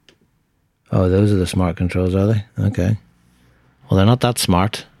Oh, those are the smart controls, are they? Okay. Well, they're not that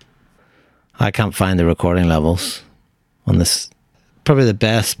smart. I can't find the recording levels on this. Probably the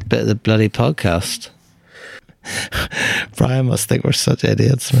best bit of the bloody podcast. Brian must think we're such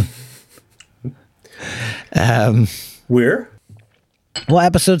idiots, man. We're? What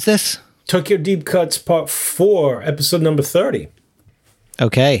episode's this? Tokyo Deep Cuts Part 4, episode number 30.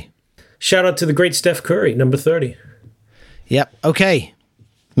 Okay. Shout out to the great Steph Curry, number 30. Yep. Okay.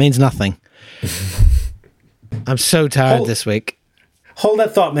 Means nothing. I'm so tired this week. Hold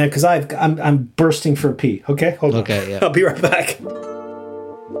that thought, man, because I'm bursting for a pee. Okay, hold on. Okay, yeah. I'll be right back.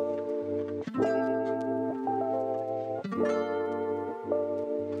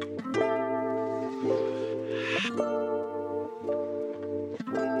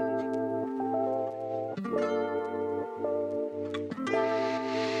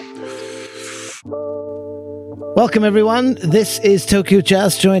 Welcome, everyone. This is Tokyo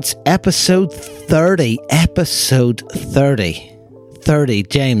Jazz Joints, episode 30. Episode 30. 30.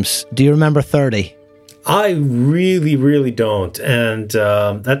 James, do you remember 30? I really, really don't. And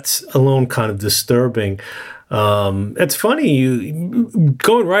that's alone kind of disturbing. It's funny, you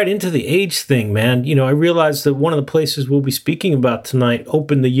going right into the age thing, man. You know, I realized that one of the places we'll be speaking about tonight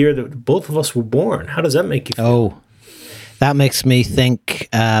opened the year that both of us were born. How does that make you feel? Oh, that makes me think...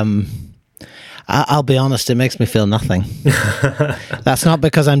 I'll be honest, it makes me feel nothing. That's not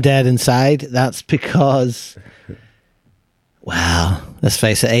because I'm dead inside. That's because, well, let's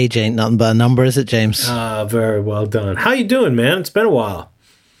face it, age ain't nothing but a number, is it, James? Very well done. How you doing, man? It's been a while.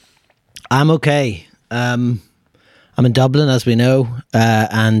 I'm okay. I'm in Dublin, as we know.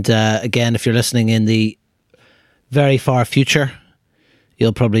 And again, if you're listening in the very far future,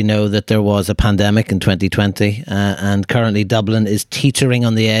 you'll probably know that there was a pandemic in 2020. And currently Dublin is teetering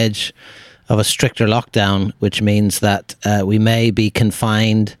on the edge of a stricter lockdown, which means that we may be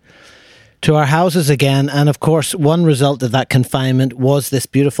confined to our houses again. And of course, one result of that confinement was this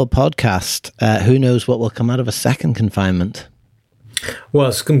beautiful podcast. Who knows what will come out of a second confinement?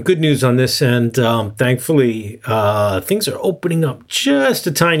 Well, some good news on this end. Thankfully, things are opening up just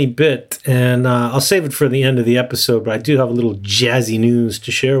a tiny bit, and I'll save it for the end of the episode, but I do have a little jazzy news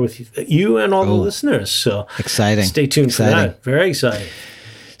to share with you and all the listeners. So exciting. Stay tuned for that. Very exciting.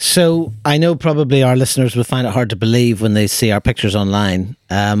 So I know probably our listeners will find it hard to believe when they see our pictures online,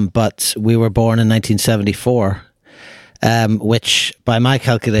 but we were born in 1974, which by my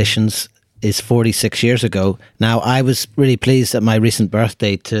calculations is 46 years ago. Now, I was really pleased at my recent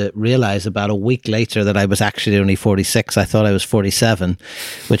birthday to realize about a week later that I was actually only 46. I thought I was 47,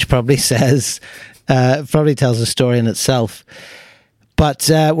 which probably tells a story in itself. But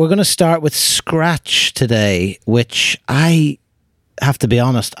we're going to start with Scratch today, which I have to be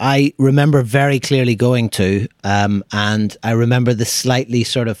honest, I remember very clearly going to, and I remember the slightly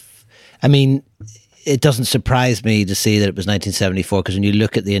sort of, I mean, it doesn't surprise me to see that it was 1974, because when you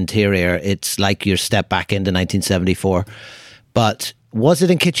look at the interior, it's like you're step back into 1974. But was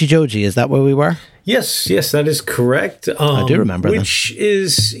it in Kichijoji? Is that where we were? Yes, that is correct. I do remember that. Which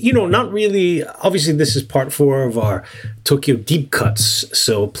is, not really, obviously this is part 4 of our Tokyo Deep Cuts,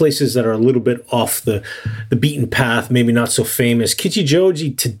 so places that are a little bit off the beaten path, maybe not so famous.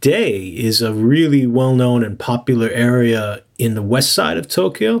 Kichijoji today is a really well-known and popular area in the west side of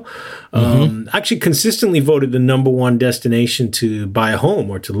Tokyo. Actually consistently voted the #1 destination to buy a home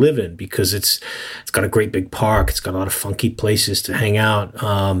or to live in, because it's got a great big park. It's got a lot of funky places to hang out.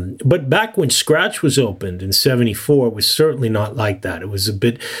 But back when Scratch was opened in 74, it was certainly not like that. It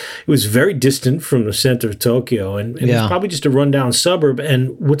was very distant from the center of Tokyo, and it was probably just a rundown suburb.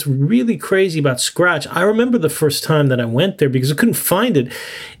 And what's really crazy about Scratch, I remember the first time that I went there, because I couldn't find it.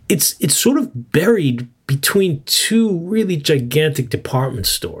 It's sort of buried between two really gigantic department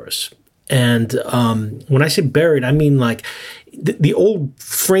stores. And when I say buried, I mean like the old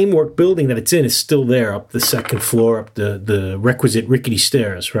framework building that it's in is still there, up the second floor, up the requisite rickety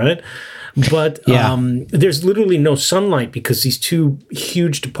stairs, right? But there's literally no sunlight because these two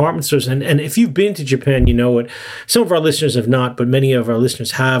huge department stores. And if you've been to Japan, you know it. Some of our listeners have not, but many of our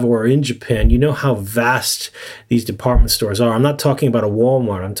listeners have or are in Japan. You know how vast these department stores are. I'm not talking about a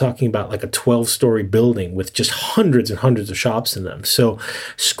Walmart. I'm talking about like a 12-story building with just hundreds and hundreds of shops in them. So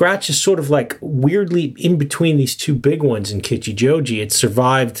Scratch is sort of like weirdly in between these two big ones in Kichijoji. It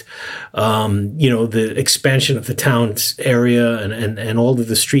survived, the expansion of the town's area and all of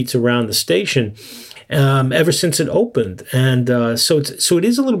the streets around the station. ever since it opened. And so it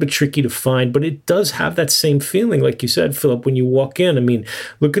is a little bit tricky to find, but it does have that same feeling, like you said, Philip, when you walk in. I mean,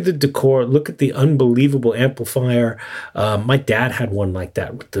 look at the decor, look at the unbelievable amplifier. My dad had one like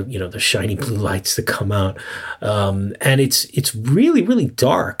that with the shiny blue lights that come out. And it's really, really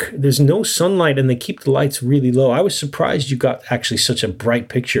dark. There's no sunlight, and they keep the lights really low. I was surprised you got actually such a bright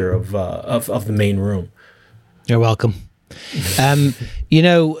picture of the main room. You're welcome. The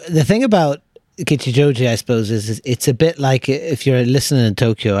thing about Kichijoji, I suppose, is it's a bit like if you're listening in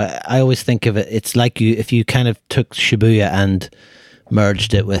Tokyo. I always think of it. It's like if you kind of took Shibuya and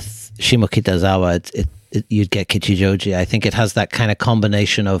merged it with Shimokitazawa, you'd get Kichijoji. I think it has that kind of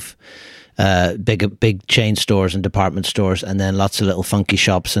combination of big chain stores and department stores, and then lots of little funky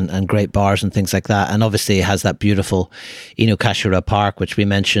shops and great bars and things like that. And obviously it has that beautiful Inokashira Park, which we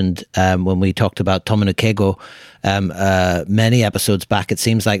mentioned when we talked about Tomonokego many episodes back, it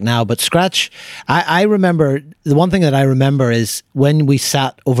seems like now. But Scratch, I remember, the one thing that I remember is when we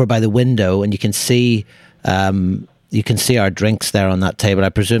sat over by the window, and you can see our drinks there on that table. I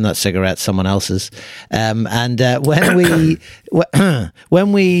presume that cigarette someone else's. When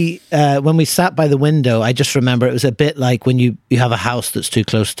we sat by the window, I just remember it was a bit like when you have a house that's too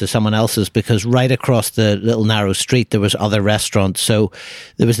close to someone else's, because right across the little narrow street there was other restaurants. So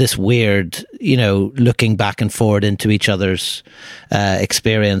there was this weird, looking back and forward into each other's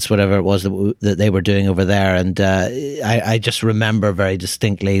experience, whatever it was that they were doing over there. And I just remember very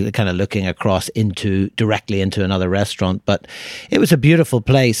distinctly kind of looking across directly into another restaurant. But it was a beautiful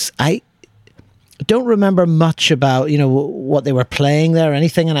place. I don't remember much about what they were playing there or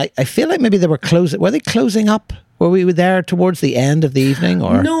anything, and I feel like maybe they were closing. Were they closing up? Were we there towards the end of the evening,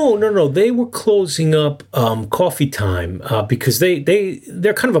 or no? They were closing up coffee time because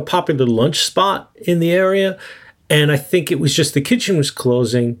they're kind of a popular lunch spot in the area, and I think it was just the kitchen was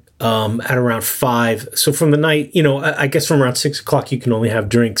closing at around 5. So from the night, I guess from around 6 o'clock, you can only have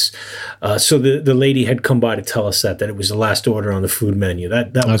drinks. So the lady had come by to tell us that it was the last order on the food menu.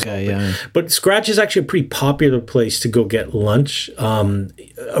 That was okay, yeah. But Scratch is actually a pretty popular place to go get lunch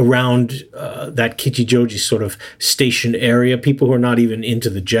around that Kichijoji sort of station area. People who are not even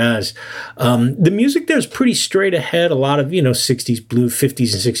into the jazz. The music there is pretty straight ahead. A lot of 50s and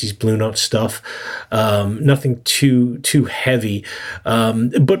 60s Blue Note stuff. Nothing too heavy.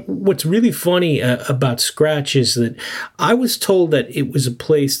 But what's really funny about Scratch is that I was told that it was a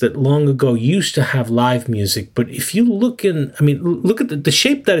place that long ago used to have live music, but if you look at the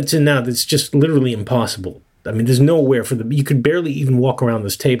shape that it's in now, that's just literally impossible. I mean, there's nowhere you could barely even walk around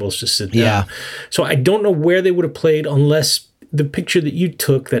those tables to sit down. Yeah. So I don't know where they would have played, unless the picture that you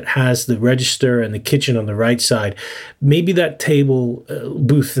took that has the register and the kitchen on the right side, maybe that table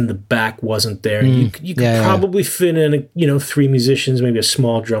booth in the back wasn't there. You could probably fit in 3 musicians, maybe a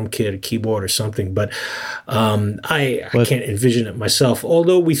small drum kit, a keyboard or something. But I can't envision it myself.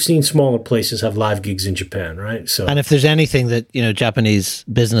 Although we've seen smaller places have live gigs in Japan, right? So, and if there's anything that Japanese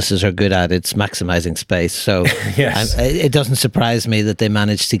businesses are good at, it's maximizing space. So yes. It doesn't surprise me that they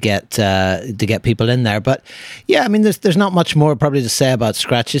managed to get people in there. But yeah, I mean, there's not much more probably to say about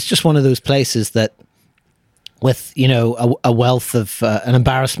Scratch. It's just one of those places that, with a wealth of an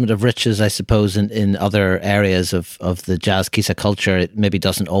embarrassment of riches, I suppose, in other areas of the jazz kisa culture, it maybe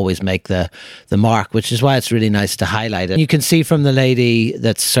doesn't always make the mark, which is why it's really nice to highlight it. You can see from the lady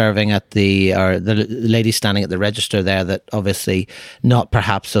that's serving or the lady standing at the register there, that obviously not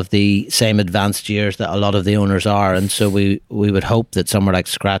perhaps of the same advanced years that a lot of the owners are, and so we would hope that somewhere like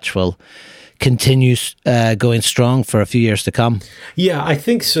Scratch will continues going strong for a few years to come. Yeah, I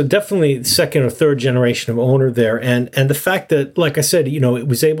think so. Definitely second or third generation of owner there. And the fact that, like I said, it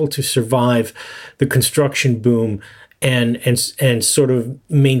was able to survive the construction boom and sort of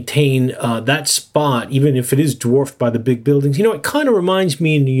maintain that spot, even if it is dwarfed by the big buildings. It kind of reminds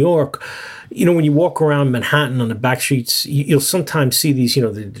me in New York, when you walk around Manhattan on the back streets, you'll sometimes see these,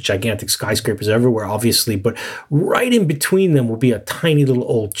 the gigantic skyscrapers everywhere, obviously, but right in between them will be a tiny little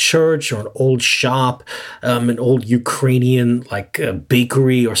old church or an old shop, an old Ukrainian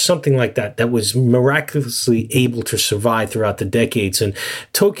bakery or something like that was miraculously able to survive throughout the decades. And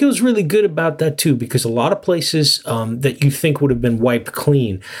Tokyo's really good about that too, because a lot of places that you think would have been wiped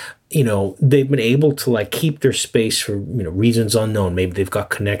clean, they've been able to keep their space for, reasons unknown. Maybe they've got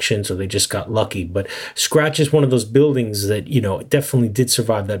connections or they just got lucky. But Scratch is one of those buildings that, definitely did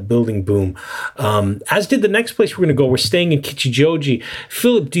survive that building boom. As did the next place we're going to go. We're staying in Kichijoji.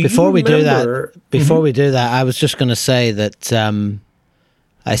 Philip, Before we do that, I was just going to say that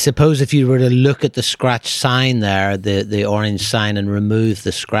I suppose if you were to look at the Scratch sign there, the orange sign, and remove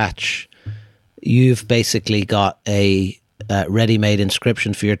the Scratch, you've basically got a ready-made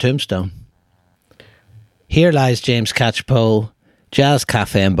inscription for your tombstone. Here lies James Catchpole, Jazz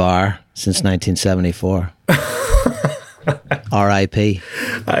Cafe and Bar since 1974. R.I.P.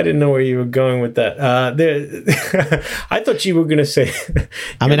 I didn't know where you were going with that. I thought you were going to say.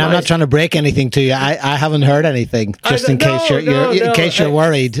 I mean, I'm not trying to break anything to you. I haven't heard anything. Just in case you're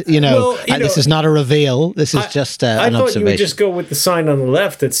worried. This is not a reveal. This is just an observation. I thought you would just go with the sign on the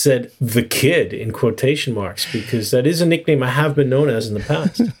left that said "The Kid" in quotation marks, because that is a nickname I have been known as in the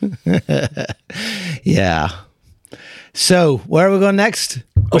past. Yeah. So, where are we going next?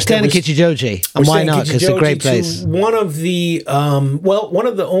 We're staying in Kichijoji. And why not? Because it's a great place. One of the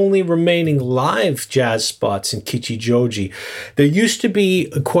only remaining live jazz spots in Kichijoji. There used to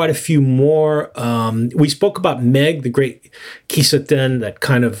be quite a few more. We spoke about Meg, the great kisaten that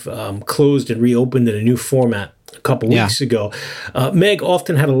kind of closed and reopened in a new format a couple weeks ago. Meg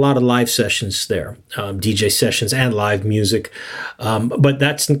often had a lot of live sessions there, DJ sessions and live music, but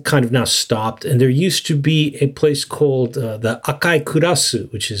that's kind of now stopped. And there used to be a place called the Akai Kurasu,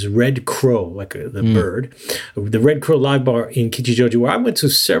 which is Red Crow, like the bird, the Red Crow Live Bar in Kichijoji, where I went to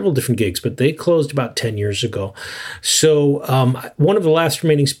several different gigs, but they closed about 10 years ago. So one of the last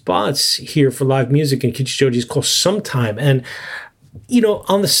remaining spots here for live music in Kichijoji is called Sometime. And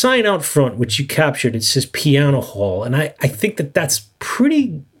on the sign out front, which you captured, it says Piano Hall. And I think that's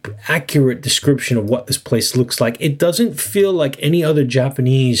pretty accurate description of what this place looks like. It doesn't feel like any other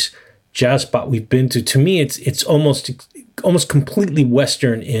Japanese jazz spot we've been to. To me, it's almost completely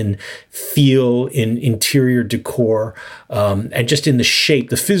Western in feel, in interior decor, and just in the shape,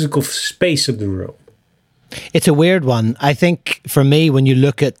 the physical space of the room. It's a weird one. I think for me, when you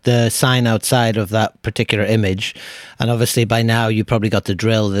look at the sign outside of that particular image, and obviously by now you probably got the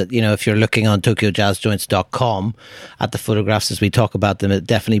drill that, if you're looking on TokyoJazzJoints.com at the photographs as we talk about them, it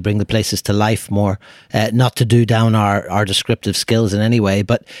definitely bring the places to life more, not to do down our descriptive skills in any way.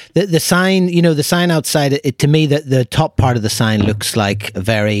 But the sign, the sign outside, to me, the top part of the sign looks like a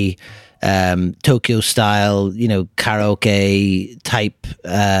very Tokyo style, karaoke type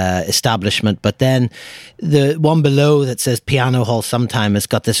establishment. But then the one below that says Piano Hall Sometime has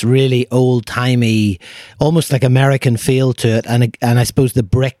got this really old timey, almost like American feel to it. And I suppose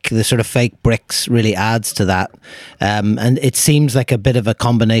the sort of fake bricks really adds to that. And it seems like a bit of a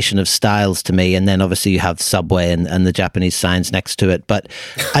combination of styles to me. And then obviously you have Subway and the Japanese signs next to it. But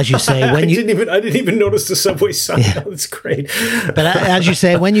as you say, when I didn't even notice the Subway sign. Yeah. That's great. But as you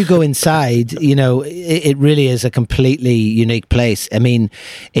say, when you go inside, it really is a completely unique place. I mean,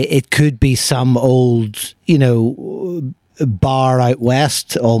 it could be some old, bar out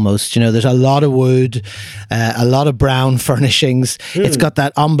west almost. There's a lot of wood, a lot of brown furnishings. It's got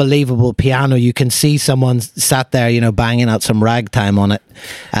that unbelievable piano. You can see someone sat there, banging out some ragtime on it,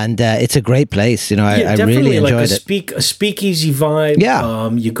 and it's a great place. I really enjoyed it. A speakeasy vibe.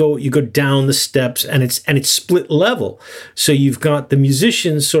 Yeah. You go down the steps, and it's split level. So you've got the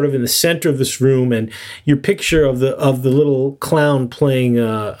musicians sort of in the center of this room, and your picture of the little clown playing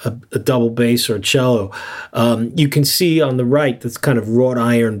a double bass or a cello. You can see on the right, that's kind of wrought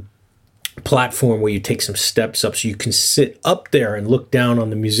iron platform where you take some steps up so you can sit up there and look down on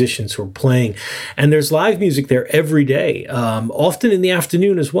the musicians who are playing. And there's live music there every day, often in the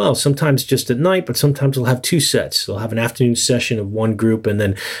afternoon as well, sometimes just at night, but sometimes they'll have two sets. They'll have an afternoon session of one group, and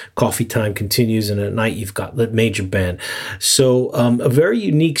then coffee time continues, and at night you've got the major band. So a very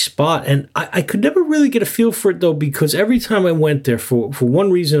unique spot. And I could never really get a feel for it, though, because every time I went there, for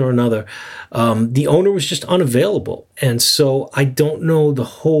one reason or another, the owner was just unavailable. And so I don't know the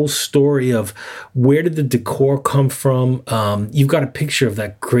whole story of where did the decor come from. You've got a picture of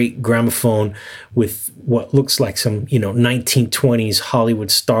that great gramophone with what looks like some 1920s Hollywood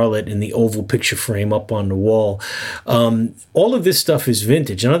starlet in the oval picture frame up on the wall. All of this stuff is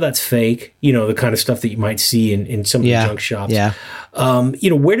vintage. I know that's fake, the kind of stuff that you might see in some of the junk shops. Yeah.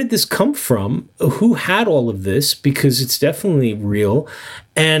 Where did this come from? Who had all of this? Because it's definitely real.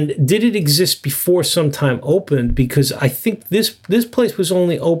 And did it exist before Sometime opened? Because I think this place was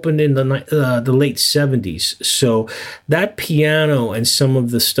only opened in the late 70s. So that piano and some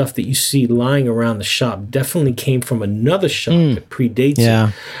of the stuff that you see lying around the shop definitely came from another shop that predates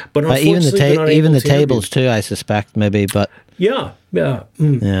it. But unfortunately, even the tables too, I suspect, maybe. But yeah. Yeah.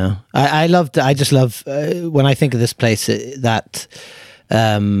 I just love when I think of this place, that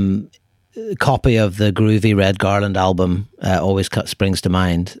copy of the groovy Red Garland album always springs to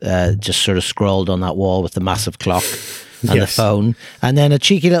mind, just sort of scrolled on that wall with the massive clock and the phone, and then a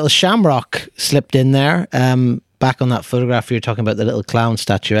cheeky little shamrock slipped in there. back on that photograph, you're talking about the little clown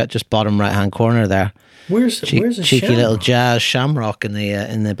statuette, just bottom right hand corner there. Where's a cheeky shamrock? Little jazz shamrock in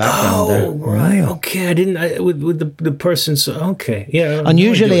the background there. Oh, right. Okay, I didn't. With the person's. Okay, yeah.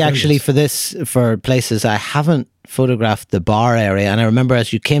 Unusually, actually, for places, I haven't photographed the bar area, and I remember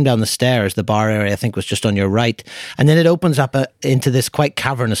as you came down the stairs, the bar area I think was just on your right, and then it opens up into this quite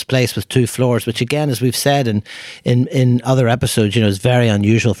cavernous place with 2 floors, which again, as we've said in other episodes, is very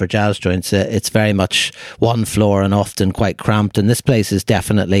unusual for jazz joints. It's very much 1 floor and often quite cramped, and this place is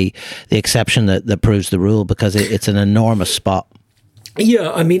definitely the exception that proves the rule, because it's an enormous spot.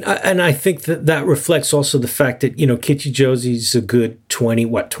 Yeah, I mean, I think that reflects also the fact that, Kichijoji's a good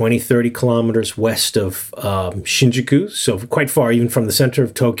 30 kilometers west of Shinjuku, so quite far even from the center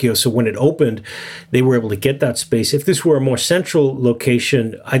of Tokyo. So when it opened, they were able to get that space. If this were a more central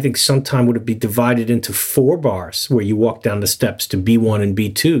location, I think sometime would be divided into 4 bars where you walk down the steps to B1 and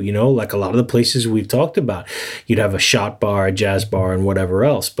B2, like a lot of the places we've talked about. You'd have a shot bar, a jazz bar, and whatever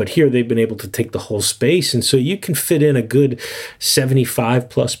else. But here they've been able to take the whole space, and so you can fit in a good 75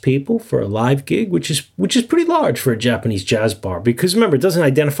 plus people for a live gig, which is pretty large for a Japanese jazz bar, because remember, it doesn't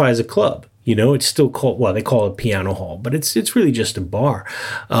identify as a club. It's still called, well, they call it piano hall, but it's really just a bar.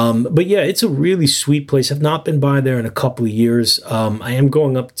 But yeah, it's a really sweet place. I've not been by there in a couple of years. I am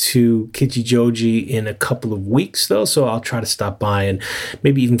going up to Kichijoji in a couple of weeks though, so I'll try to stop by and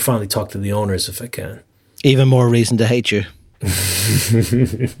maybe even finally talk to the owners if I can. Even more reason to hate you.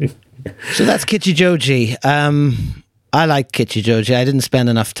 So that's Kichijoji. I like Kichijoji. I didn't spend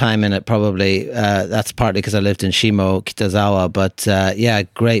enough time in it, probably. That's partly because I lived in Shimo, Kitazawa. But yeah,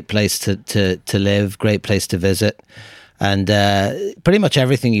 great place to live, great place to visit. And pretty much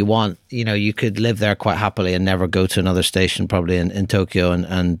everything you want. You could live there quite happily and never go to another station, probably in Tokyo,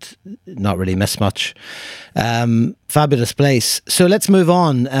 and not really miss much. Fabulous place. So let's move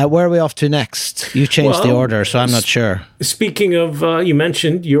on. Where are we off to next? You changed the order, so I'm not sure. Speaking of, you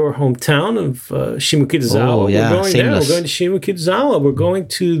mentioned your hometown of Shimokitazawa. Oh, yeah, we're going seamless. there. We're going to Shimokitazawa. We're going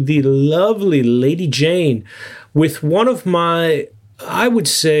to the lovely Lady Jane with one of my, I would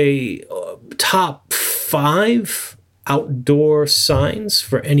say, top 5 outdoor signs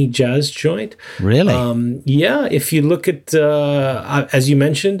for any jazz joint. Really? Yeah, if you look at, as you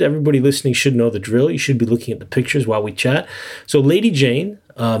mentioned, everybody listening should know the drill. You should be looking at the pictures while we chat. So Lady Jane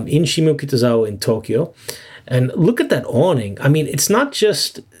in Shimokitazawa in Tokyo. And look at that awning. I mean, it's not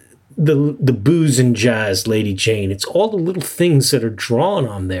just the booze and jazz Lady Jane. It's all the little things that are drawn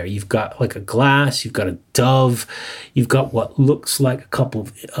on there. You've got like a glass, you've got a dove, you've got what looks like a couple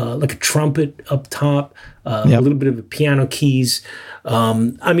of, like a trumpet up top, a little bit of a piano keys.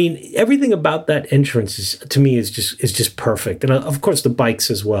 I mean, everything about that entrance to me is just perfect. And of course the bikes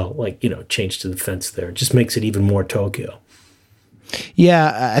as well, like, change to the fence there. It just makes it even more Tokyo.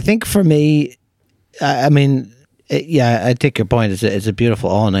 Yeah, I think for me, I mean, yeah, I take your point. It's a beautiful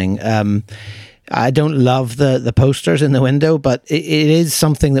awning. I don't love the posters in the window, but it is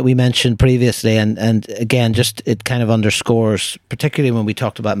something that we mentioned previously, and again, just it kind of underscores, particularly when we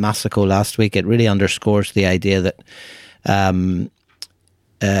talked about Masako last week, it really underscores the idea that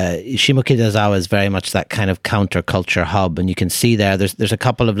Shimokitazawa is very much that kind of counterculture hub, and you can see there's a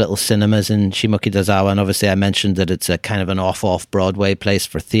couple of little cinemas in Shimokitazawa, and obviously I mentioned that it's a kind of an off Broadway place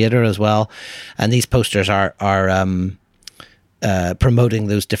for theatre as well, and these posters are promoting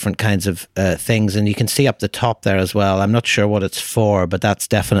those different kinds of things, and you can see up the top there as well. I'm not sure what it's for, but that's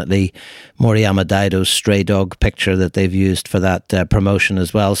definitely Moriyama Daido's stray dog picture that they've used for that promotion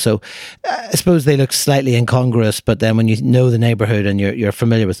as well. So I suppose they look slightly incongruous, but then when you know the neighborhood and you're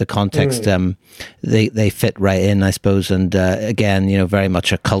familiar with the context, they fit right in, I suppose. And again, very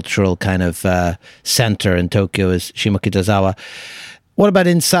much a cultural kind of center in Tokyo is Shimokitazawa. What about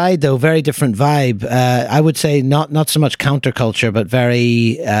inside, though? Very different vibe. I would say not so much counterculture, but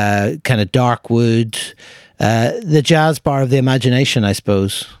very kind of dark wood. The jazz bar of the imagination, I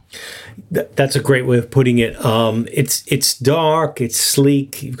suppose. That's a great way of putting it. It's dark, it's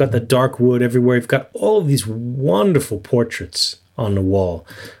sleek. You've got the dark wood everywhere. You've got all of these wonderful portraits on the wall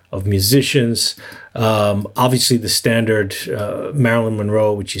of musicians. Obviously, the standard Marilyn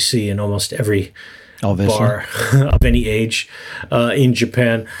Monroe, which you see in almost every bar of any age in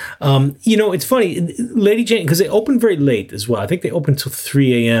Japan. It's funny, Lady Jane, because they open very late as well. I think they open until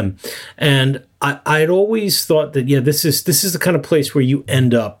 3 a.m. And I'd always thought that, this is the kind of place where you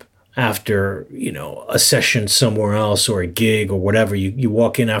end up after, a session somewhere else or a gig or whatever. You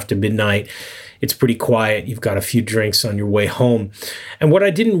walk in after midnight. It's pretty quiet. You've got a few drinks on your way home. And what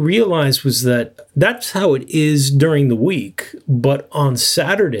I didn't realize was that that's how it is during the week. But on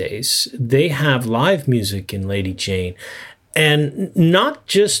Saturdays, they have live music in Lady Jane. And not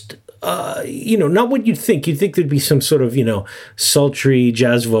just not what you'd think. You'd think there'd be some sort of, sultry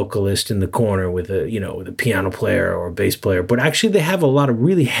jazz vocalist in the corner with a piano player or a bass player. But actually, they have a lot of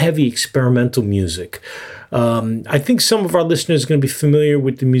really heavy experimental music. I think some of our listeners are going to be familiar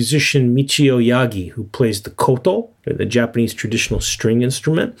with the musician Michio Yagi, who plays the koto, the Japanese traditional string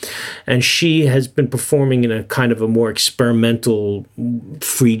instrument. And she has been performing in a kind of a more experimental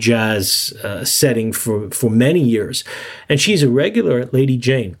free jazz setting for many years. And she's a regular at Lady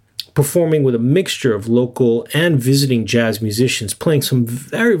Jane, performing with a mixture of local and visiting jazz musicians, playing some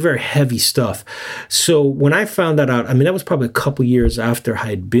very, very heavy stuff. So when I found that out, that was probably a couple years after I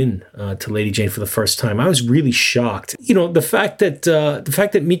had been to Lady Jane for the first time. I was really shocked. The fact that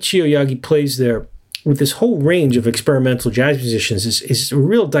Michio Yagi plays there with this whole range of experimental jazz musicians is a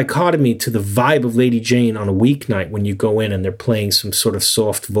real dichotomy to the vibe of Lady Jane on a weeknight when you go in and they're playing some sort of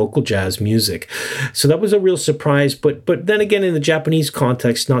soft vocal jazz music. So that was a real surprise. But then again, in the Japanese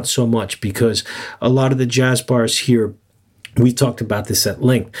context, not so much, because a lot of the jazz bars here, we talked about this at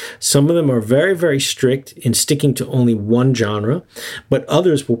length. Some of them are very, very strict in sticking to only one genre, but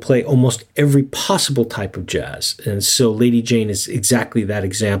others will play almost every possible type of jazz. And so Lady Jane is exactly that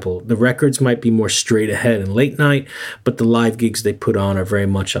example. The records might be more straight ahead and late night, but the live gigs they put on are very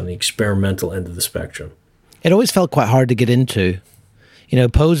much on the experimental end of the spectrum. It always felt quite hard to get into.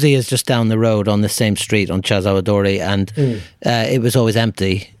 Posey is just down the road on the same street on Chazawadori, and it was always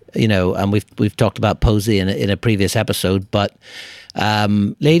empty. And we've talked about Posey in a previous episode, but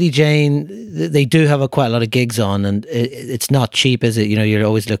Lady Jane, they do have quite a lot of gigs on, and it's not cheap, is it? You're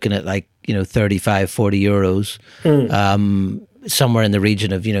always looking at 35, 40 euros, somewhere in the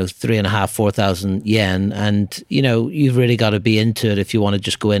region of 3,500, 4,000 yen, and you've really got to be into it if you want to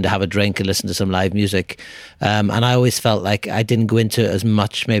just go in to have a drink and listen to some live music. And I always felt like I didn't go into it as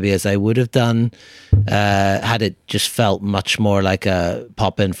much maybe as I would have done had it just felt much more like a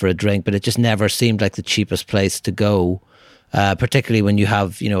pop in for a drink, but it just never seemed like the cheapest place to go, particularly when you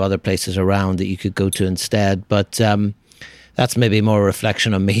have other places around that you could go to instead. But that's maybe more a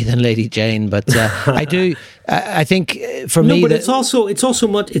reflection on me than Lady Jane, but I think for me, but it's also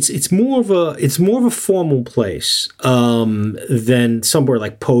much. It's more of a formal place than somewhere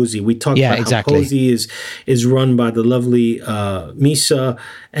like Posey. We talked about exactly. how Posey is run by the lovely Misa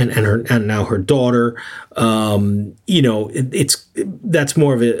and now her daughter. That's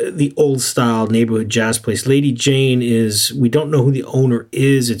more of the old style neighborhood jazz place. Lady Jane we don't know who the owner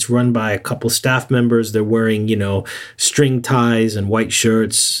is. It's run by a couple staff members. They're wearing string ties and white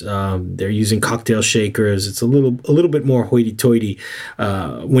shirts. They're using cocktail shakers. It's a little bit more hoity-toity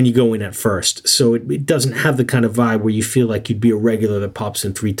when you go in at first. So it doesn't have the kind of vibe where you feel like you'd be a regular that pops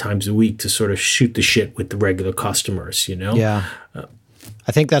in 3 times a week to sort of shoot the shit with the regular customers, Yeah.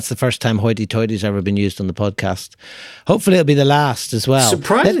 I think that's the first time hoity-toity's ever been used on the podcast. Hopefully it'll be the last as well.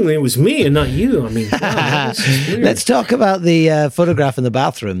 Surprisingly, it was me and not you. Wow, let's talk about the photograph in the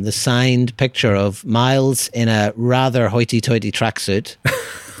bathroom, the signed picture of Miles in a rather hoity-toity tracksuit.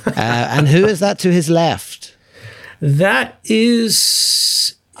 And who is that to his left? That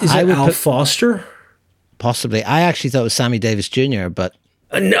is it Al Foster? Possibly. I actually thought it was Sammy Davis Jr., but...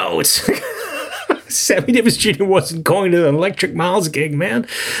 no, it's... Sammy Davis Jr. wasn't going to the Electric Miles gig, man.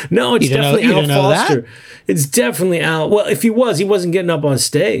 No, it's definitely Al Foster. It's definitely Al. Well, if he wasn't getting up on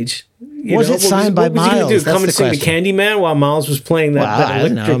stage. Was it signed by Miles? What was he going to do? Come and sing the Candyman while Miles was playing that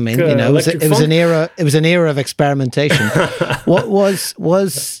electric? I don't know. It was an era. It was an era of experimentation. What was?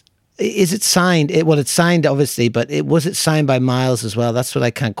 Is it signed? It's signed, obviously, but was it signed by Miles as well? That's what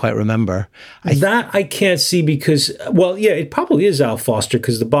I can't quite remember. I can't see because, it probably is Al Foster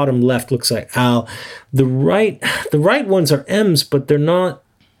because the bottom left looks like Al. The right ones are M's, but they're not.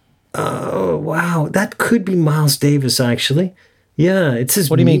 Oh, wow. That could be Miles Davis, actually. Yeah, it says.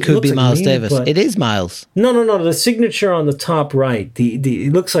 What do you mean could be Miles Davis? It is Miles. No. The signature on the top right,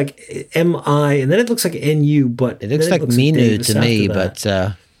 it looks like M-I, and then it looks like N-U, but... It looks like Minu to me, but...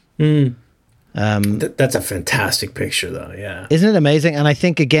 that's a fantastic picture, though. Yeah, isn't it amazing? And I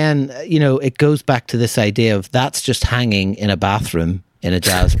think again, it goes back to this idea of that's just hanging in a bathroom in a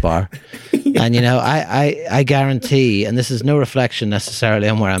jazz bar. Yeah. And I guarantee, and this is no reflection necessarily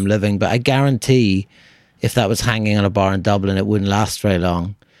on where I'm living, but I guarantee if that was hanging on a bar in Dublin, it wouldn't last very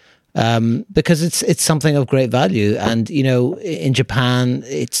long. Because it's something of great value, and in Japan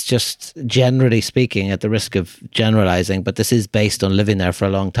it's just, generally speaking, at the risk of generalizing, but this is based on living there for a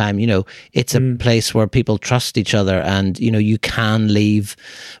long time, it's a place where people trust each other, and you can leave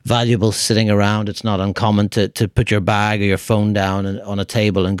valuables sitting around. It's not uncommon to put your bag or your phone down on a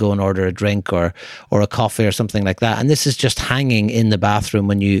table and go and order a drink or a coffee or something like that, and this is just hanging in the bathroom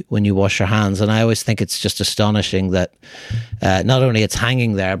when you wash your hands. And I always think it's just astonishing that not only it's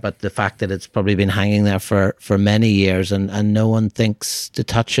hanging there, but the fact that it's probably been hanging there for many years, and no one thinks to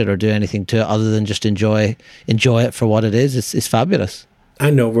touch it or do anything to it other than just enjoy it for what it is. It's fabulous. I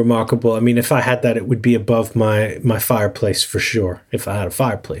know, remarkable. I mean, if I had that, it would be above my fireplace for sure. If I had a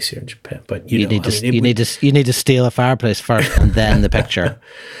fireplace here in Japan, but you need to steal a fireplace first and then the picture.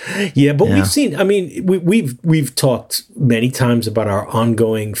 Yeah, but we've seen. I mean, we've talked many times about our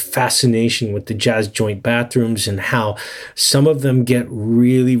ongoing fascination with the jazz joint bathrooms and how some of them get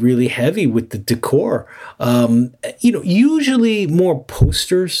really, really heavy with the decor. Usually more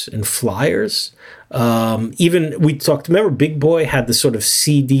posters and flyers. Even we talked, remember Big Boy had the sort of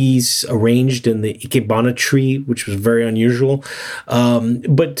CDs arranged in the Ikebana tree, which was very unusual.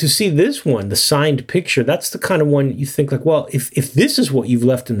 But to see this one, the signed picture, that's the kind of one you think like, well, if this is what you've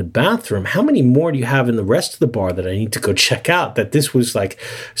left in the bathroom, how many more do you have in the rest of the bar that I need to go check out? That this was like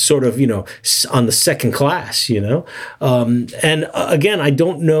sort of, on the second class, and again, I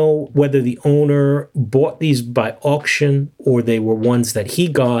don't know whether the owner bought these by auction or they were ones that he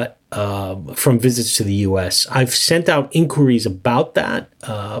got from visits to the U.S. I've sent out inquiries about that,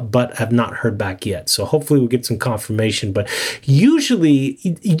 but have not heard back yet. So hopefully we'll get some confirmation. But usually,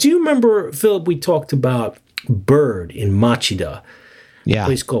 do you remember, Philip, we talked about Bird in Machida? Yeah. A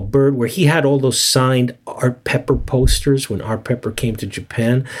place called Bird, where he had all those signed Art Pepper posters when Art Pepper came to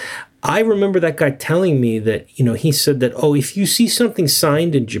Japan. I remember that guy telling me that, he said that, if you see something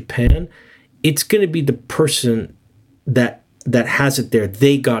signed in Japan, it's going to be the person that has it there,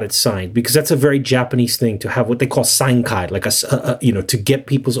 they got it signed, because that's a very Japanese thing to have what they call sainkai, like to get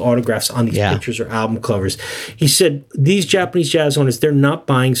people's autographs on these pictures or album covers. He said these Japanese jazz owners, they're not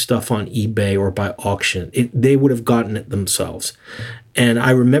buying stuff on eBay or by auction. They would have gotten it themselves. And I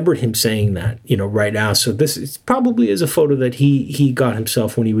remembered him saying that, right now. So this is probably is a photo that he got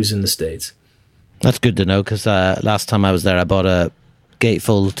himself when he was in the States. That's good to know, because last time I was there, I bought a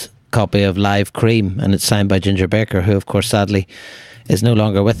gatefold copy of Live Cream, and it's signed by Ginger Baker, who of course sadly is no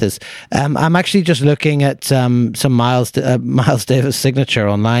longer with us. I'm actually just looking at some Miles Davis signature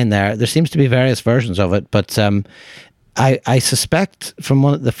online there seems to be various versions of it, but I suspect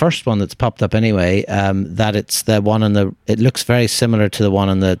from the first one that's popped up anyway, that it's the one it looks very similar to the one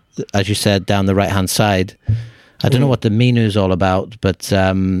on the, as you said, down the right hand side. I don't know what the menu's all about, but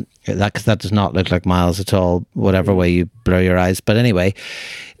that does not look like Miles at all, whatever way you blur your eyes. But anyway,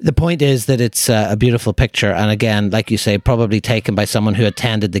 the point is that it's a beautiful picture. And again, like you say, probably taken by someone who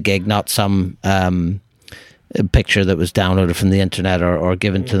attended the gig, not some picture that was downloaded from the internet or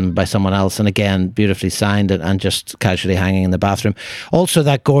given to them by someone else. And again, beautifully signed and just casually hanging in the bathroom. Also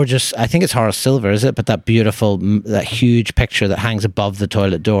that gorgeous, I think it's Horace Silver, is it? But that beautiful, that huge picture that hangs above the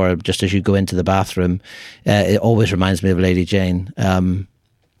toilet door just as you go into the bathroom. It always reminds me of Lady Jane.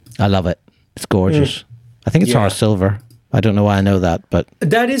 I love it. It's gorgeous. I think it's Horace Silver. I don't know why I know that, but...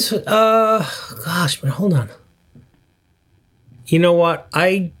 That is, gosh, man, hold on. You know what?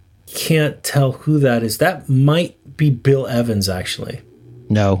 I can't tell who that is. That might be Bill Evans, actually.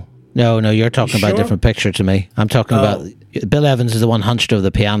 No, you're talking about a different picture to me. I'm talking about... Bill Evans is the one hunched over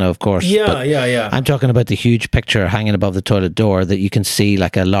the piano, of course. Yeah. I'm talking about the huge picture hanging above the toilet door that you can see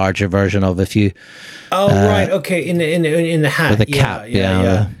like a larger version of if you... Oh, right. Okay. In the hat. With a cap.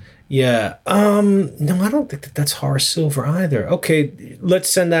 Yeah. No, I don't think that's Horace Silver either. Okay, let's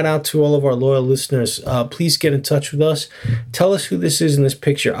send that out to all of our loyal listeners. Please get in touch with us. Tell us who this is in this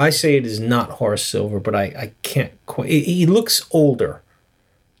picture. I say it is not Horace Silver, but I can't quite... He looks older.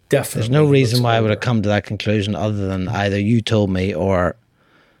 Definitely. There's no reason why I would have come to that conclusion other than either you told me or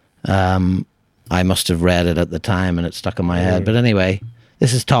I must have read it at the time and it stuck in my head. But anyway...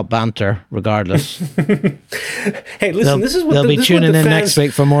 This is top banter, regardless. Hey, listen, this is what they'll be tuning in next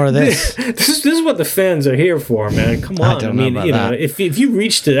week for more of this. This is what the fans are here for, man. Come on. I mean, if you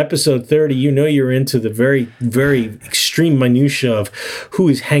reached to episode 30, you're into the very, very extreme minutia of who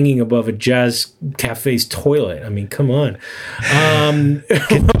is hanging above a jazz cafe's toilet. I mean, come on.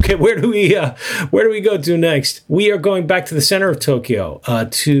 Okay, where do we go to next? We are going back to the center of Tokyo,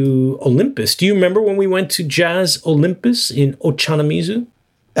 to Olympus. Do you remember when we went to Jazz Olympus in Ochanomizu?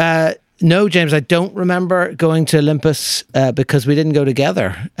 No, James, I don't remember going to Olympus because we didn't go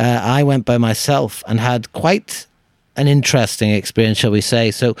together. I went by myself and had quite an interesting experience, shall we say.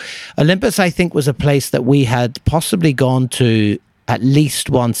 So Olympus, I think, was a place that we had possibly gone to at least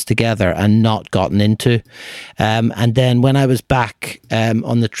once together and not gotten into. And then when I was back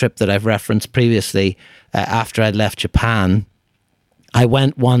on the trip that I've referenced previously, after I'd left Japan, I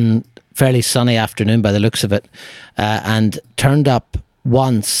went one fairly sunny afternoon by the looks of it and turned up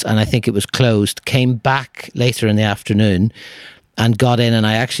once, and I think it was closed, came back later in the afternoon and got in, and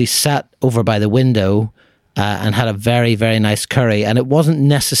I actually sat over by the window and had a very, very nice curry. And it wasn't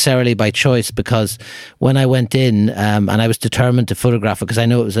necessarily by choice, because when I went in and I was determined to photograph it, because I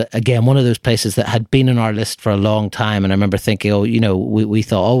know it was, again, one of those places that had been on our list for a long time. And I remember thinking, we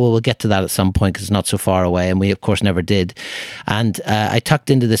thought, well, we'll get to that at some point because it's not so far away. And we, of course, never did. And I tucked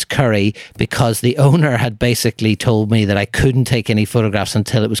into this curry because the owner had basically told me that I couldn't take any photographs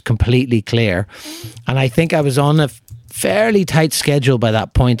until it was completely clear. And I think I was on a fairly tight schedule by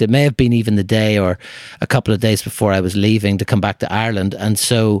that point. It may have been even the day or a couple of days before I was leaving to come back to Ireland. And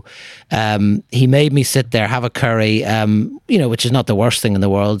so he made me sit there, have a curry, which is not the worst thing in the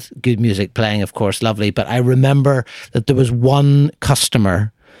world. Good music playing, of course, lovely. But I remember that there was one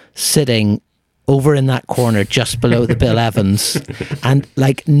customer sitting over in that corner just below the Bill Evans and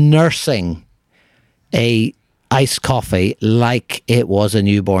like nursing a iced coffee like it was a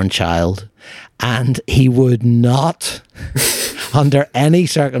newborn child. And he would not, under any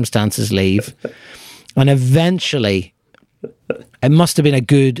circumstances, leave. And eventually, it must have been a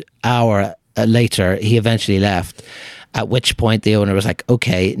good hour later, he eventually left, at which point the owner was like,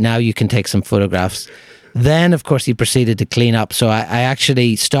 okay, now you can take some photographs. Then, of course, he proceeded to clean up. So I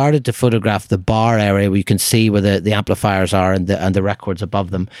actually started to photograph the bar area where you can see where the amplifiers are and the records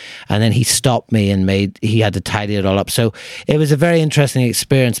above them. And then he stopped me and he had to tidy it all up. So it was a very interesting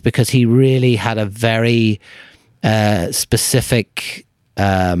experience because he really had a very specific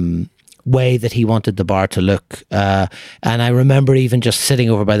way that he wanted the bar to look. And I remember even just sitting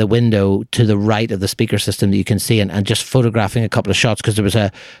over by the window to the right of the speaker system that you can see and just photographing a couple of shots, because there was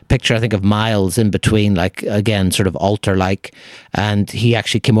a picture, I think, of Miles in between, like, again, sort of altar-like. And he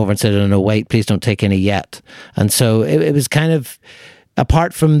actually came over and said, no, wait, please don't take any yet. And so it was kind of,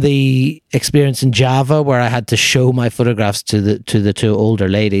 apart from the experience in Java where I had to show my photographs to the two older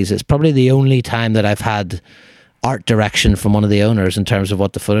ladies, it's probably the only time that I've had art direction from one of the owners in terms of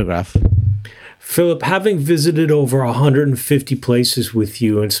what to photograph. Philip, having visited over 150 places with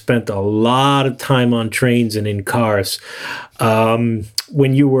you and spent a lot of time on trains and in cars,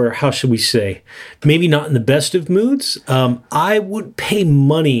 when you were, how should we say, maybe not in the best of moods, I would pay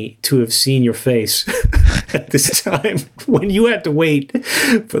money to have seen your face at this time when you had to wait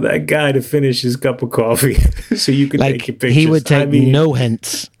for that guy to finish his cup of coffee so you could take your pictures. He would take no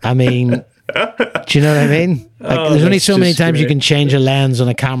hints. I mean... Do you know what I mean? Like, there's only so many times you can change a lens on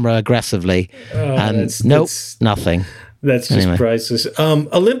a camera aggressively, and nothing. That's just priceless.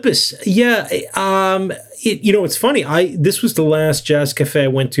 Olympus, yeah. It's funny. This was the last jazz cafe I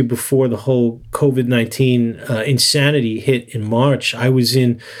went to before the whole COVID-19 insanity hit in March. I was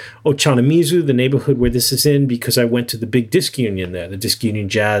in Ochanomizu, the neighborhood where this is in, because I went to the big disc union there, the Disc Union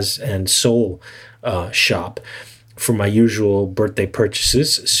Jazz and Soul shop, for my usual birthday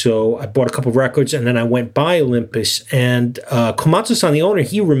purchases. So I bought a couple of records, and then I went by Olympus. And Komatsu-san, the owner,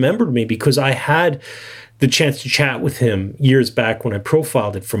 he remembered me because I had the chance to chat with him years back when I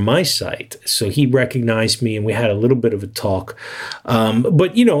profiled it from my site. So he recognized me, and we had a little bit of a talk.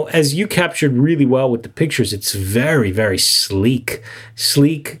 But, as you captured really well with the pictures, it's very, very sleek,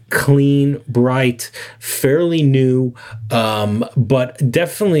 clean, bright, fairly new, but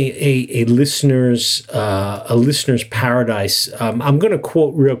definitely a listener's paradise. I'm going to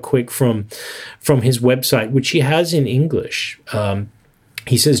quote real quick from his website, which he has in English.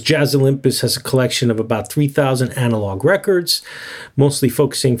 He says, Jazz Olympus has a collection of about 3,000 analog records, mostly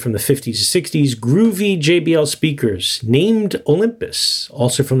focusing from the 50s to 60s. Groovy JBL speakers, named Olympus,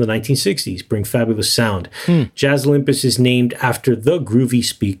 also from the 1960s, bring fabulous sound. Jazz Olympus is named after the groovy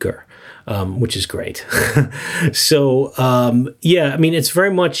speaker, which is great. So, it's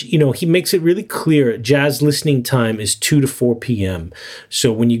very much, he makes it really clear. Jazz listening time is 2 to 4 p.m.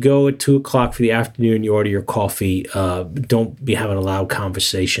 So when you go at 2 o'clock for the afternoon, you order your coffee, don't be having a loud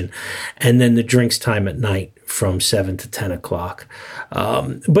conversation. And then the drinks time at night from 7 to 10 o'clock.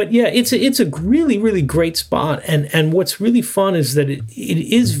 But yeah, it's a really, really great spot. And what's really fun is that it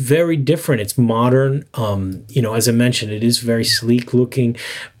is very different. It's modern. As I mentioned, it is very sleek looking,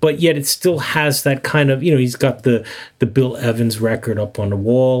 but yet it still has that kind of, he's got the Bill Evans record up on the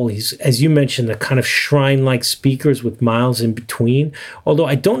wall. He's, as you mentioned, the kind of shrine-like speakers with Miles in between. Although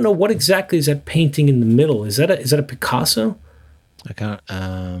I don't know what exactly is that painting in the middle. Is that a Picasso? I can't.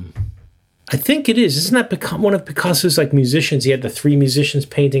 I think it is. Isn't that one of Picasso's musicians? He had the 3 musicians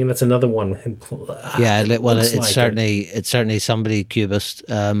painting, and that's another one. Yeah, well, it's certainly somebody cubist,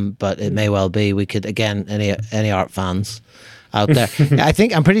 but it may well be. We could, again, any art fans out there.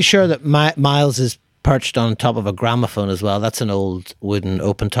 I'm pretty sure that Miles is perched on top of a gramophone as well. That's an old wooden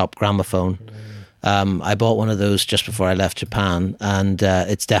open top gramophone. I bought one of those just before I left Japan, and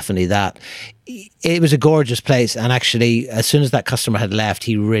it's definitely that. It was a gorgeous place, and actually, as soon as that customer had left,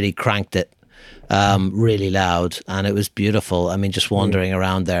 he really cranked it. really loud, and it was beautiful. I mean, just wandering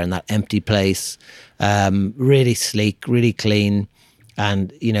around there in that empty place, really sleek, really clean.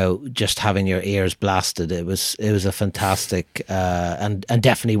 And, you know, just having your ears blasted, it was a fantastic and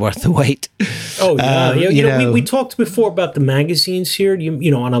definitely worth the wait. Oh, yeah. You know, we talked before about the magazines here,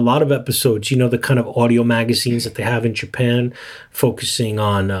 you know, on a lot of episodes, you know, the kind of audio magazines that they have in Japan focusing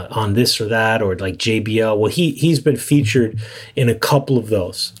on this or that, or like JBL. Well, he's been featured in a couple of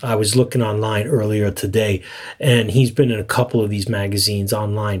those. I was looking online earlier today, and he's been in a couple of these magazines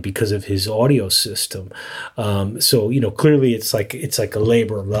online because of his audio system. So, you know, clearly it's like a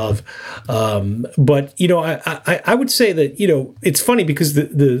labor of love. But, you know, I would say that, you know, it's funny because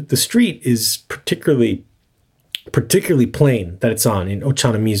the street is particularly plain that it's on in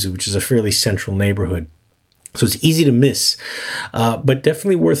Ochanomizu, which is a fairly central neighborhood. So it's easy to miss, but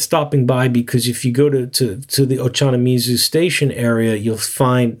definitely worth stopping by, because if you go to the Ochanomizu station area, you'll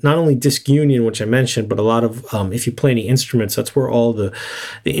find not only Disc Union, which I mentioned, but a lot of, if you play any instruments, that's where all the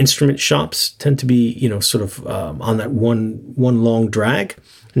instrument shops tend to be, you know, sort of on that one long drag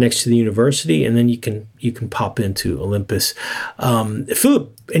next to the university, and then you can pop into Olympus.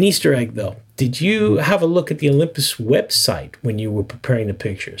 Philip, an Easter egg though. Did you have a look at the Olympus website when you were preparing the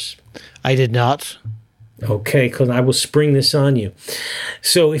pictures? I did not. Okay, because I will spring this on you.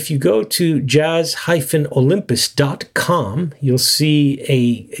 So if you go to jazz-olympus.com, you'll see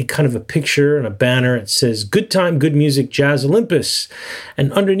a kind of a picture and a banner. It says, "Good time, good music, Jazz Olympus."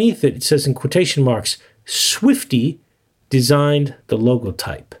 And underneath it, it says in quotation marks, "Swifty designed the logo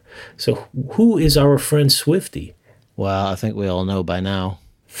type." So who is our friend Swifty? Well, I think we all know by now.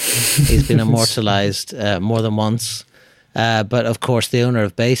 He's been immortalized more than once. But of course, the owner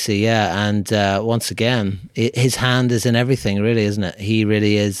of Basie, yeah. And once again, his hand is in everything, really, isn't it? He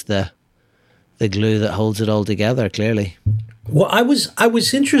really is the glue that holds it all together, clearly. Well, I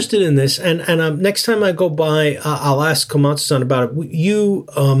was interested in this, and next time I go by, I'll ask Komatsu-san about it. You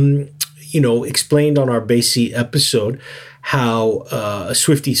know, explained on our Basie episode how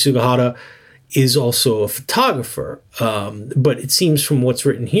Swifty Sugahara is also a photographer, but it seems from what's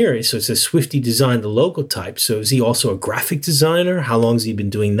written here, so it says Swifty designed the logo type. So is he also a graphic designer? How long has he been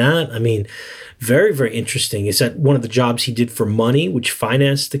doing that? I mean, very, very interesting. Is that one of the jobs he did for money, which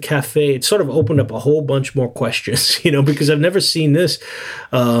financed the cafe? It sort of opened up a whole bunch more questions, you know, because I've never seen this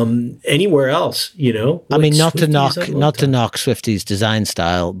anywhere else, you know. I mean, not to knock Swifty's design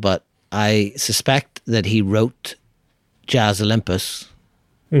style, but I suspect that he wrote Jazz Olympus.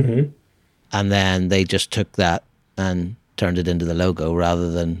 Mm-hmm. And then they just took that and turned it into the logo,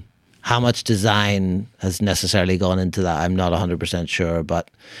 rather than how much design has necessarily gone into that. I'm not 100% sure.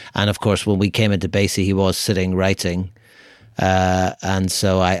 And of course, when we came into Basie, he was sitting writing. And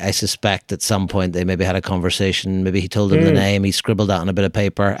so I suspect at some point they maybe had a conversation. Maybe he told him the name, he scribbled that on a bit of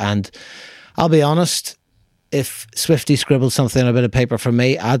paper. And I'll be honest, if Swifty scribbled something on a bit of paper for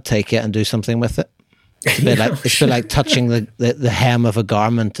me, I'd take it and do something with it. It's a bit like touching the hem of a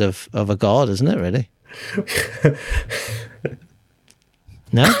garment of a god, isn't it, really?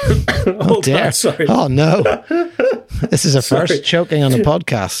 No? Oh, dear. God, sorry. Oh, no. This is a first, choking on a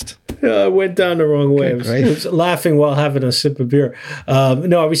podcast. I went down the wrong way. I was laughing while having a sip of beer.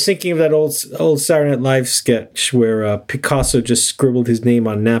 No, I was thinking of that old Saturday Night Live sketch where Picasso just scribbled his name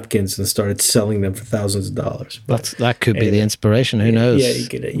on napkins and started selling them for thousands of dollars. That could be the inspiration. Who knows? Yeah, you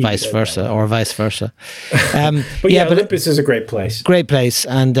could vice versa. But Olympus is a great place. Great place,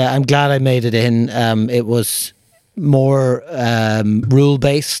 and I'm glad I made it in. It was more rule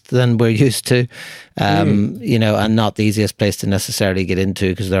based than we're used to, you know, and not the easiest place to necessarily get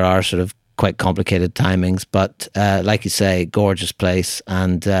into, because there are sort of quite complicated timings. But like you say, gorgeous place,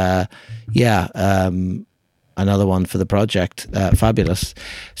 and another one for the project. Fabulous.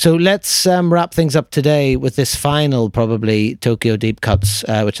 So let's wrap things up today with this final, probably Tokyo Deep Cuts,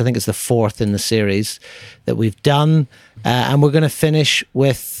 which I think is the fourth in the series that we've done, and we're going to finish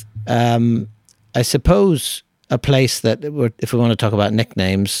with, I suppose, a place that, if we want to talk about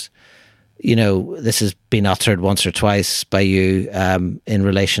nicknames, you know, this has been uttered once or twice by you in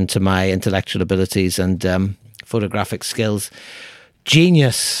relation to my intellectual abilities and photographic skills.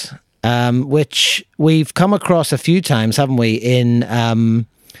 Genius, which we've come across a few times, haven't we, in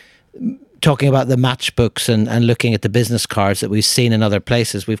talking about the matchbooks and looking at the business cards that we've seen in other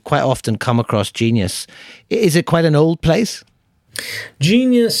places. We've quite often come across Genius. Is it quite an old place?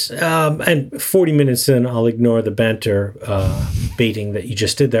 Genius, and 40 minutes in, I'll ignore the banter baiting that you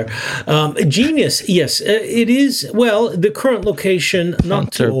just did there. Genius, yes, it is. Well, the current location,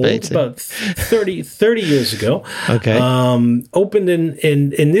 not too old, about 30 years ago. Okay. Opened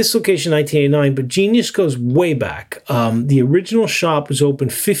in this location, 1989, but Genius goes way back. The original shop was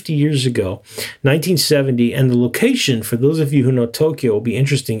opened 50 years ago, 1970, and the location, for those of you who know Tokyo, will be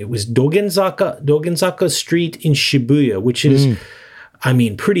interesting. It was Dogenzaka Street in Shibuya, which is, I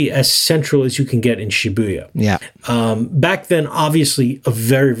mean, pretty as central as you can get in Shibuya. Yeah. Back then, obviously, a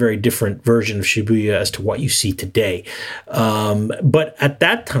very, very different version of Shibuya as to what you see today. But at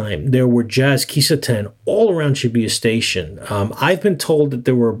that time, there were jazz kisaten all around Shibuya Station. I've been told that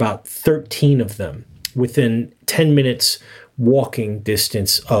there were about 13 of them within 10 minutes walking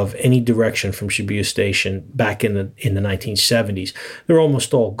distance of any direction from Shibuya Station back in the 1970s. They're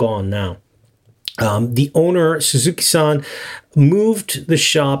almost all gone now. The owner, Suzuki-san, moved the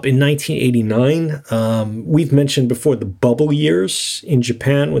shop in 1989. We've mentioned before the bubble years in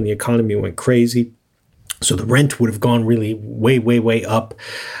Japan when the economy went crazy. So the rent would have gone really way, way, way up.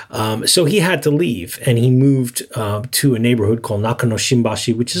 So he had to leave, and he moved to a neighborhood called Nakano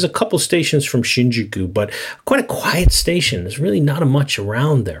Shimbashi, which is a couple stations from Shinjuku, but quite a quiet station. There's really not much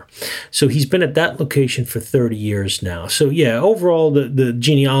around there. So he's been at that location for 30 years now. So yeah, overall, the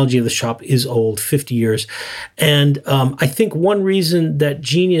genealogy of the shop is old, 50 years. And I think one reason that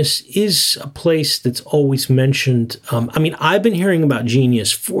Genius is a place that's always mentioned, I mean, I've been hearing about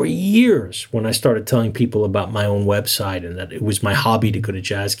Genius for years when I started telling people about my own website and that it was my hobby to go to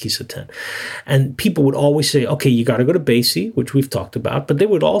Jazz Kisaten. And people would always say, okay, you got to go to Basie, which we've talked about, but they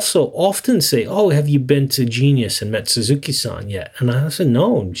would also often say, oh, have you been to Genius and met Suzuki-san yet? And I said,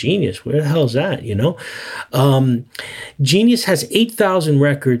 no, Genius, where the hell is that, you know? Genius has 8,000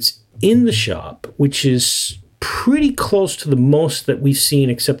 records in the shop, which is pretty close to the most that we've seen,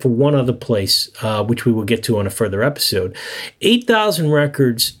 except for one other place, which we will get to on a further episode. 8,000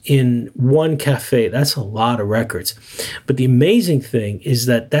 records in one cafe. That's a lot of records. But the amazing thing is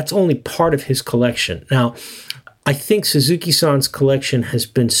that that's only part of his collection. Now, I think Suzuki-san's collection has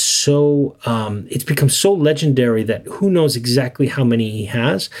been so, it's become so legendary that who knows exactly how many he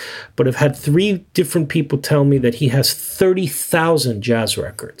has, but I've had 3 different people tell me that he has 30,000 jazz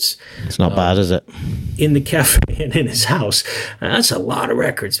records. It's not bad, is it? In the cafe and in his house. That's a lot of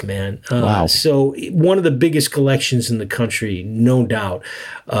records, man. Wow. So one of the biggest collections in the country, no doubt.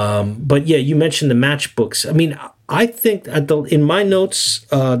 But yeah, you mentioned the matchbooks. I mean, I think in my notes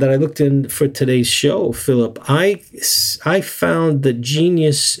that I looked in for today's show, Philip, I found the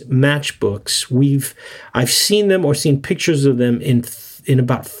Genius matchbooks. I've seen them or seen pictures of them in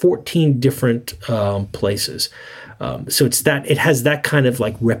about 14 different places. So it has that kind of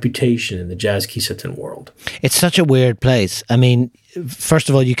like reputation in the Jazz Kisaten world. It's such a weird place. I mean, first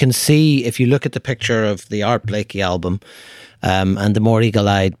of all, you can see if you look at the picture of the Art Blakey album. And the more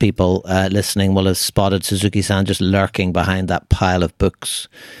eagle-eyed people listening will have spotted Suzuki-san just lurking behind that pile of books.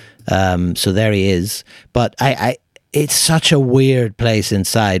 So there he is. But it's such a weird place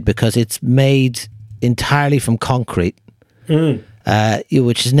inside because it's made entirely from concrete,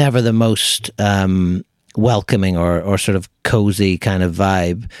 which is never the most welcoming or sort of cozy kind of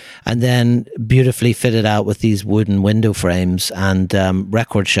vibe. And then beautifully fitted out with these wooden window frames and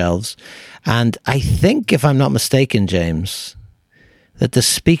record shelves. And I think, if I'm not mistaken, James, that the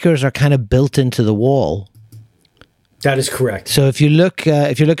speakers are kind of built into the wall. That is correct. So if you're looking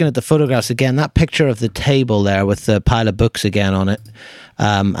at the photographs again, that picture of the table there with the pile of books again on it,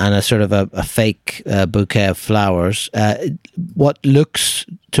 and a sort of a fake bouquet of flowers, what looks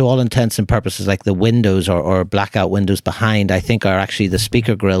to all intents and purposes like the windows or blackout windows behind, I think are actually the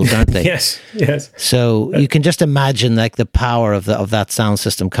speaker grills, aren't they? Yes. So you can just imagine like the power of that sound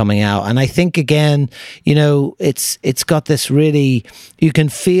system coming out. And I think again, you know, it's got this really, you can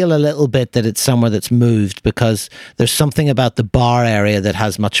feel a little bit that it's somewhere that's moved because there's something about the bar area that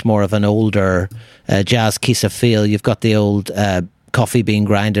has much more of an older jazz kisa feel. You've got the old coffee bean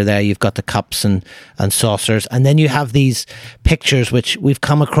grinder there, you've got the cups and saucers, and then you have these pictures which we've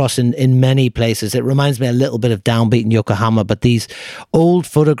come across in many places. It reminds me a little bit of Downbeat in Yokohama, but these old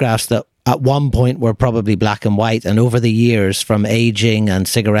photographs that at one point were probably black and white, and over the years from aging and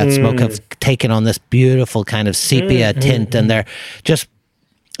cigarette smoke have taken on this beautiful kind of sepia tint, and they're just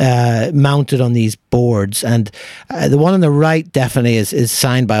mounted on these boards. And the one on the right definitely is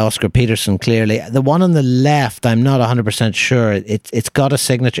signed by Oscar Peterson, clearly. The one on the left, I'm not 100% sure. It's got a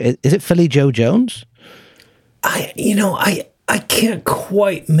signature. Is it Philly Joe Jones? I can't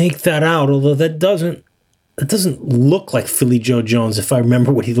quite make that out, although that doesn't look like Philly Joe Jones if I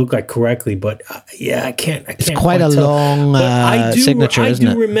remember what he looked like correctly. But yeah, I can't. It's quite a tell. long signature, isn't it?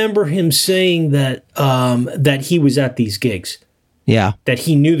 I do remember him saying that that he was at these gigs. Yeah, that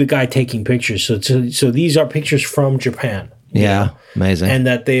he knew the guy taking pictures. So these are pictures from Japan. Yeah, amazing. And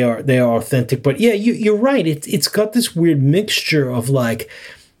that they are authentic. But yeah, you're right. It's got this weird mixture of like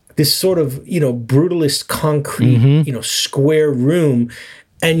this sort of, brutalist concrete, square room,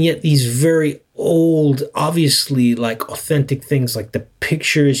 and yet these very old, obviously like authentic things like the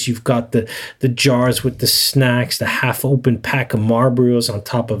pictures. You've got the jars with the snacks, the half open pack of Marlboros on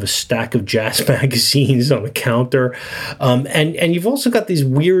top of a stack of jazz magazines on the counter. And you've also got these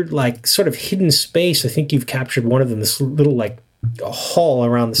weird, like sort of hidden space. I think you've captured one of them, this little like a hall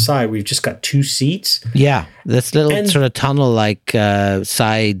around the side. We've just got 2 seats. Yeah, this little sort of tunnel-like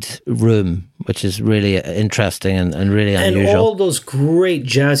side room, which is really interesting and really unusual. And all those great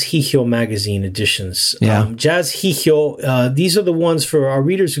Jazz Hihyo magazine editions. Yeah. Jazz Hihyo, these are the ones for our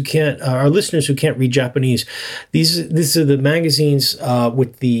readers who can't, our listeners who can't read Japanese. These are the magazines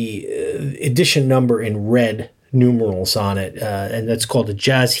with the edition number in red numerals on it, and that's called the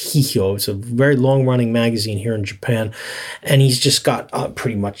Jazz Hihyo. It's a very long-running magazine here in Japan, and he's just got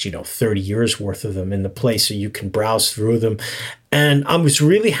pretty much 30 years worth of them in the place, so you can browse through them. And I was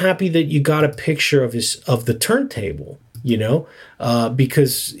really happy that you got a picture of the turntable,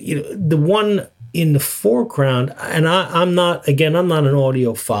 because the one in the foreground, and I'm not an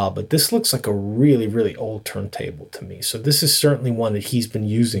audiophile, but this looks like a really, really old turntable to me. So this is certainly one that he's been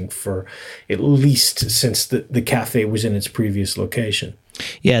using for at least since the cafe was in its previous location.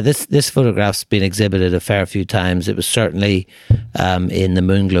 Yeah, this photograph's been exhibited a fair few times. It was certainly in the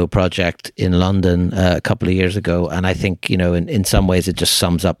Moonglow project in London a couple of years ago, and I think in some ways it just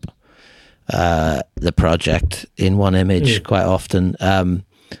sums up the project in one image quite often.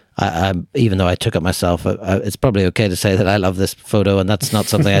 I even though I took it myself, it's probably okay to say that I love this photo, and that's not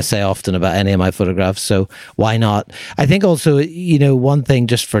something I say often about any of my photographs, so why not? I think also, one thing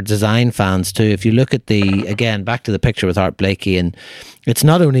just for design fans too, if you look at again, back to the picture with Art Blakey, and it's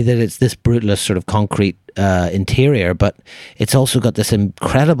not only that it's this brutalist sort of concrete interior, but it's also got this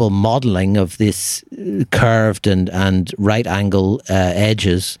incredible modeling of this curved and right angle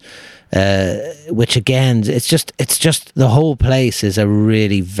edges, which again, it's just the whole place is a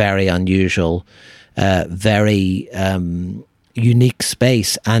really very unusual, very unique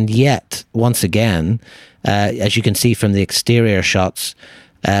space, and yet once again, as you can see from the exterior shots,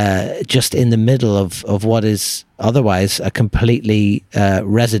 just in the middle of what is otherwise a completely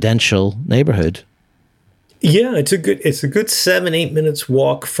residential neighborhood. Yeah, it's a good 7-8 minutes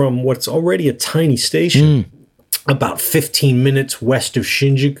walk from what's already a tiny station. About 15 minutes west of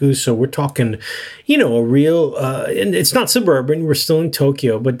Shinjuku. So we're talking, a real, and it's not suburban, we're still in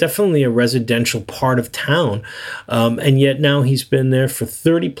Tokyo, but definitely a residential part of town. And yet now he's been there for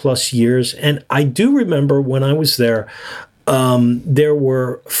 30 plus years. And I do remember when I was there, there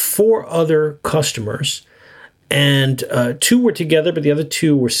were 4 other customers, and 2 were together, but the other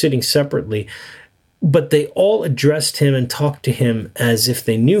 2 were sitting separately. But they all addressed him and talked to him as if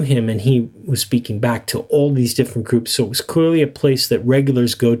they knew him, and he was speaking back to all these different groups. So it was clearly a place that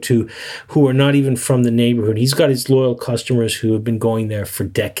regulars go to who are not even from the neighborhood. He's got his loyal customers who have been going there for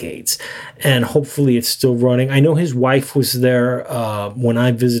decades, and hopefully it's still running. I know his wife was there when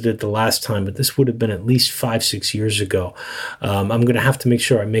I visited the last time, but this would have been at least 5-6 years ago. I'm going to have to make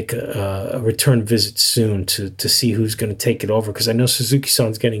sure I make a return visit soon to see who's going to take it over, because I know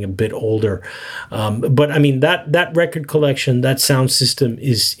Suzuki-san's getting a bit older. But I mean, that record collection, that sound system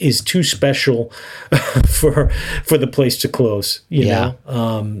is too special for the place to close, you know?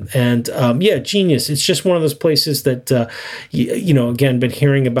 Genius. It's just one of those places that, again, been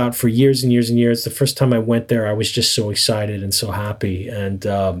hearing about for years and years and years. The first time I went there, I was just so excited and so happy. And,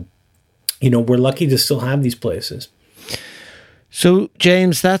 we're lucky to still have these places. So,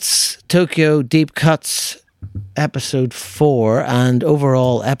 James, that's Tokyo Deep Cuts episode 4, and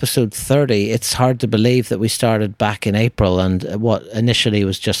overall episode 30. It's hard to believe that we started back in April, and what initially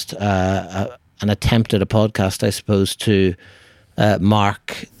was just an attempt at a podcast, I suppose, to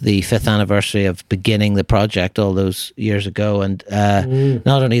mark the 5th anniversary of beginning the project all those years ago. And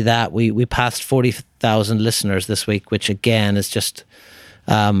not only that, we passed 40,000 listeners this week, which again is just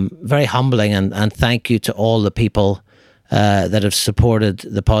very humbling, and thank you to all the people that have supported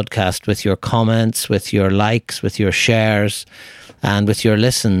the podcast with your comments, with your likes, with your shares, and with your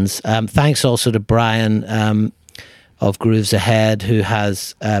listens. Thanks also to Brian of Grooves Ahead, who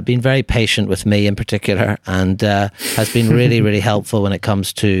has been very patient with me in particular, and has been really, really helpful when it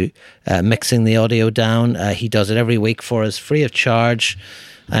comes to mixing the audio down. He does it every week for us, free of charge,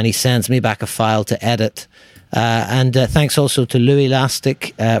 and he sends me back a file to edit. And thanks also to Louis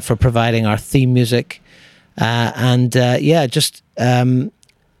Lastic for providing our theme music.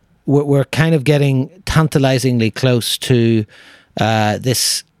 We're kind of getting tantalizingly close to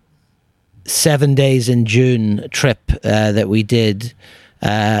this 7 days in June trip that we did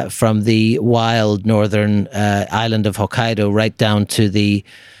from the wild northern island of Hokkaido right down to the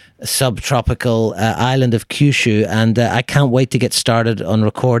subtropical island of Kyushu, and I can't wait to get started on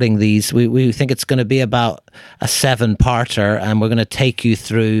recording these. We think it's going to be about a 7-parter, and we're going to take you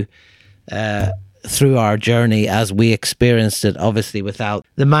through our journey as we experienced it, obviously without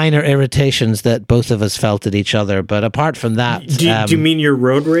the minor irritations that both of us felt at each other. But apart from that... Do you mean your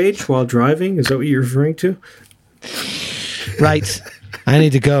road rage while driving? Is that what you're referring to? Right. I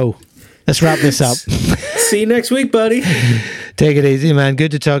need to go. Let's wrap this up. See you next week, buddy. Take it easy, man.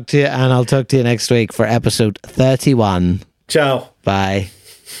 Good to talk to you, and I'll talk to you next week for episode 31. Ciao. Bye.